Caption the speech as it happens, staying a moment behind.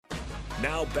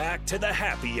Now back to the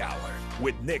happy hour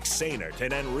with Nick Sainert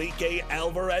and Enrique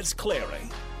Alvarez Clary with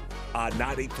Nick Sainert and Enrique Alvarez Clary on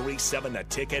 93.7 The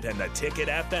Ticket and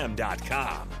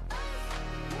theticketfm.com.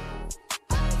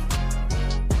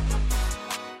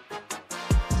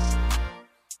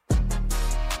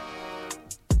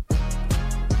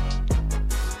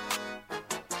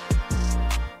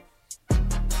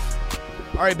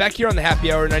 All right, back here on the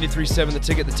happy hour, 93.7 The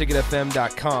Ticket,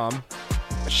 theticketfm.com.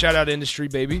 Shout out industry,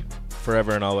 baby.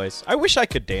 Forever and always. I wish I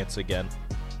could dance again.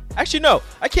 Actually, no.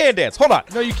 I can dance. Hold on.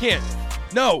 No, you can't.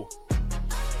 No.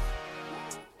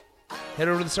 Head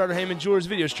over to the Starter Heyman Jewelers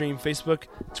video stream, Facebook,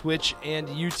 Twitch, and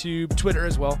YouTube, Twitter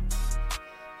as well.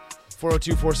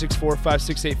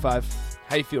 402-464-5685.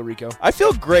 How you feel, Rico? I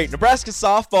feel great. Nebraska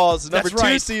softball is the number That's 2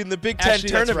 right. seed in the Big Ten Actually,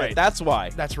 tournament. that's right. That's why.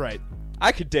 That's right.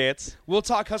 I could dance. We'll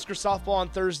talk Husker softball on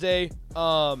Thursday.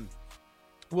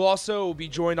 We'll also be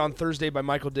joined on Thursday by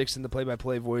Michael Dixon, the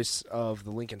play-by-play voice of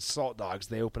the Lincoln Salt Dogs.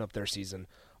 They open up their season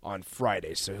on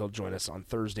Friday, so he'll join us on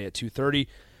Thursday at 2:30.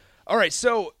 All right,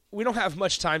 so we don't have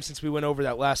much time since we went over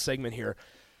that last segment here.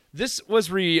 This was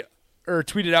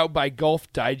tweeted out by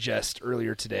Golf Digest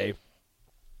earlier today,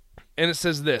 and it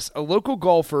says this: a local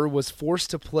golfer was forced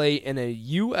to play in a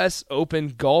U.S.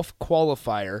 Open golf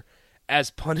qualifier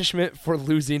as punishment for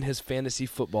losing his fantasy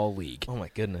football league. Oh, my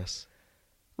goodness.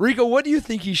 Rico, what do you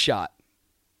think he shot?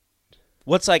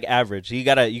 What's like average? You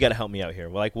gotta help me out here.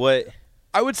 Like what?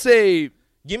 I would say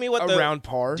Give me what around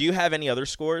par. Do you have any other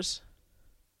scores?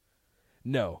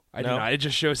 No, I do No? not. It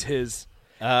just shows his.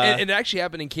 And it actually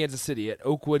happened in Kansas City at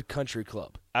Oakwood Country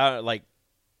Club. Like,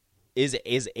 is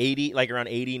 80 like around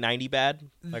 80, 90 bad?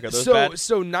 Like are those bad?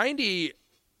 So 90.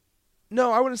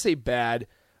 No, I wouldn't say bad.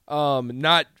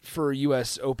 Not for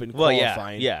U.S. Open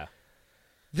qualifying. Yeah.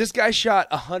 This guy shot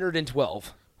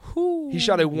 112. He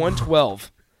shot a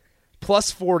 112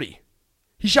 plus 40.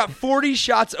 He shot 40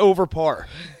 shots over par.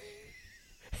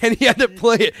 And he had to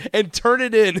play it and turn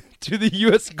it in to the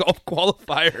U.S. golf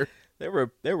qualifier. There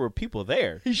were people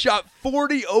there. He shot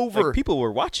 40 over. Like, people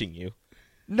were watching you.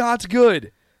 Not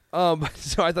good. So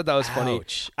I thought that was funny.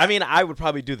 Ouch. I mean, I would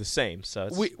probably do the same. So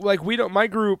we don't. My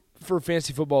group for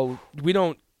fantasy football, we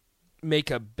don't make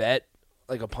a bet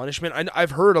like a punishment.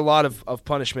 I've heard a lot of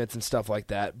punishments and stuff like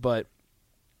that, but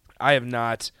I have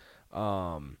not.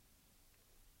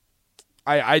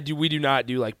 We do not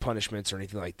do like punishments or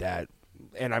anything like that,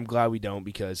 and I'm glad we don't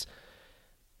because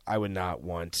I would not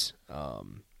want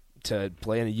to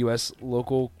play in a U.S.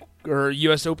 local or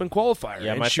U.S. Open qualifier.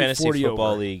 Yeah, and my shoot fantasy 40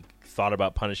 football over. league thought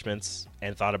about punishments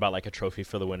and thought about like a trophy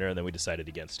for the winner, and then we decided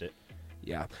against it.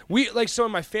 Yeah, so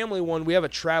in my family one, we have a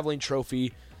traveling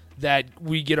trophy that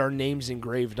we get our names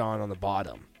engraved on the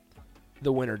bottom.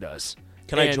 The winner does.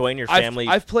 Can I join your family?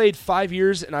 I've played 5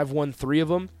 years and I've won 3 of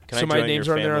them. So my names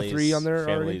are there. 3 on there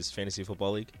already. Family's fantasy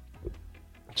football league.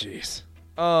 Jeez.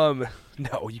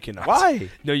 No, you cannot. Why?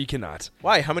 No, you cannot.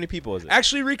 Why? How many people is it?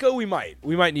 Actually, Rico, we might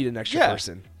need an extra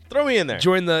person. Throw me in there.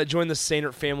 Join the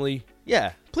Sainert family.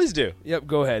 Yeah, please do. Yep,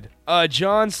 go ahead.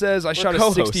 John says, I shot a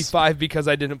co-hosts. 65 because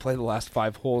I didn't play the last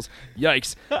 5 holes.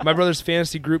 Yikes. My brother's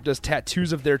fantasy group does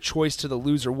tattoos of their choice to the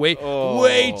loser. Way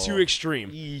too extreme.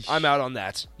 Yeesh. I'm out on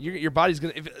that. Your body's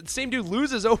going to... If the same dude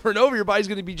loses over and over, your body's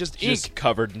going to be just ink. Just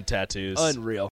covered in tattoos. Unreal.